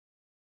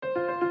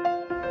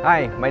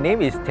Hi, my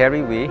name is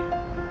Terry Wee.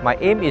 My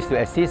aim is to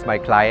assist my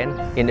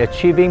client in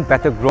achieving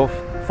better growth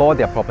for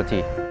their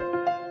property.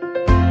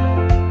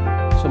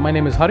 So my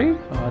name is Hari,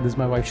 this is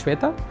my wife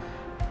Shweta.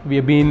 We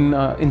have been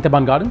in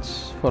Teban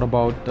Gardens for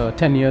about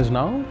 10 years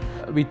now.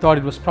 We thought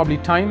it was probably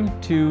time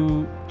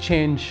to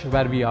change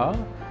where we are.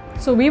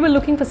 So we were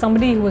looking for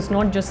somebody who was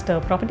not just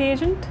a property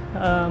agent,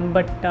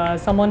 but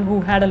someone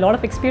who had a lot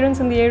of experience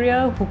in the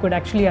area, who could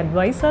actually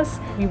advise us.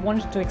 We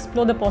wanted to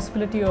explore the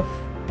possibility of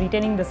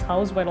retaining this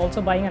house while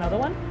also buying another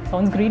one.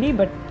 Sounds greedy,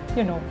 but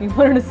we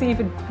wanted to see if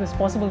it was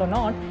possible or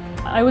not.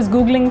 I was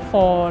Googling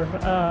for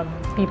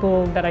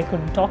people that I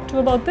could talk to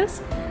about this,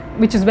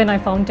 which is when I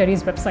found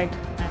Terry's website.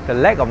 The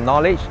lack of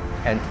knowledge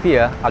and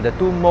fear are the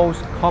two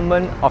most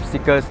common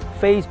obstacles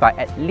faced by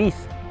at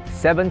least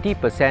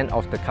 70%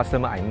 of the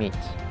customer I meet.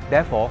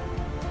 Therefore,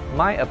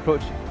 my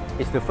approach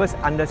is to first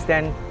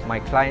understand my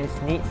client's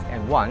needs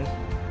and wants,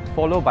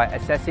 followed by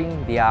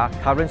assessing their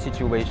current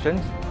situations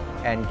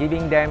and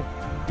giving them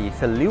the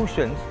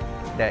solutions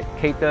that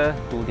cater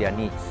to their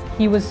needs.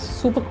 He was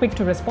super quick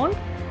to respond.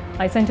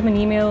 I sent him an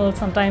email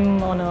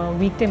sometime on a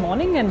weekday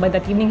morning, and by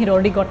that evening he'd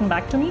already gotten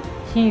back to me.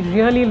 He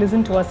really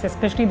listened to us,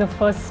 especially the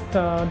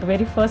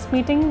very first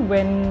meeting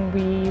when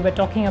we were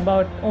talking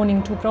about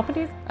owning 2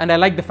 properties. And I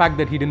like the fact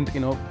that he didn't,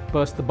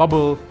 burst the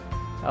bubble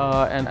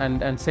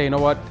and say,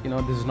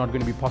 this is not going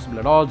to be possible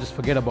at all, just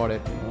forget about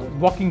it.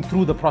 Walking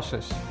through the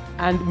process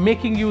and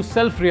making you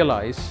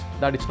self-realize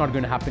that it's not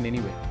going to happen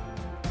anyway,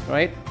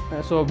 right?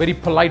 So a very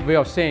polite way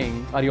of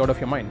saying, are you out of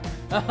your mind?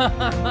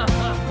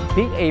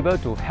 Being able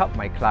to help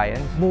my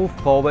client move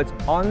forward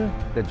on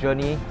the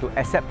journey to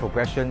asset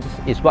progression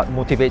is what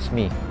motivates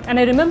me. And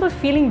I remember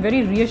feeling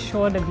very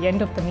reassured at the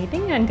end of the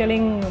meeting and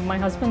telling my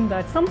husband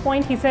that at some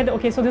point he said,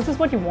 okay, so this is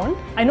what you want.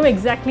 I know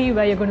exactly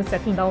where you're going to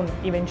settle down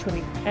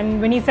eventually.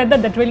 And when he said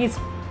that, that really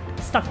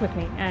stuck with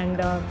me. And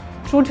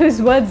true to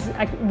his words,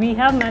 we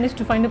have managed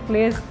to find a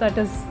place that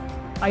is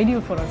ideal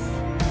for us.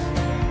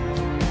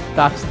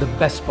 That's the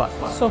best part.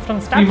 So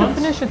from start to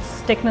finish,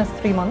 it's taken us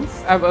 3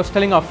 months. I was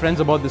telling our friends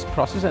about this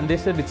process and they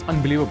said it's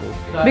unbelievable.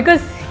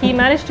 Because he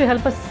managed to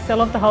help us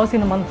sell off the house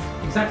in a month.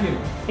 Exactly a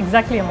month.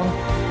 Exactly a month.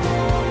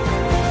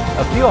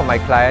 A few of my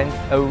clients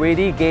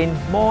already gained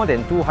more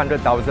than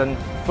 200,000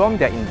 from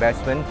their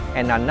investment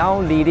and are now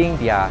leading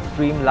their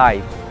dream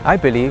life. I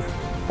believe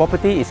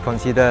property is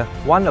considered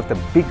one of the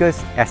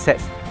biggest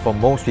assets for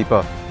most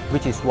people,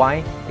 which is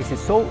why it is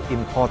so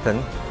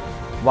important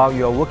while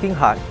you are working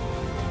hard,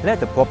 let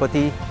the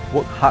property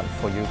work hard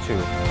for you too.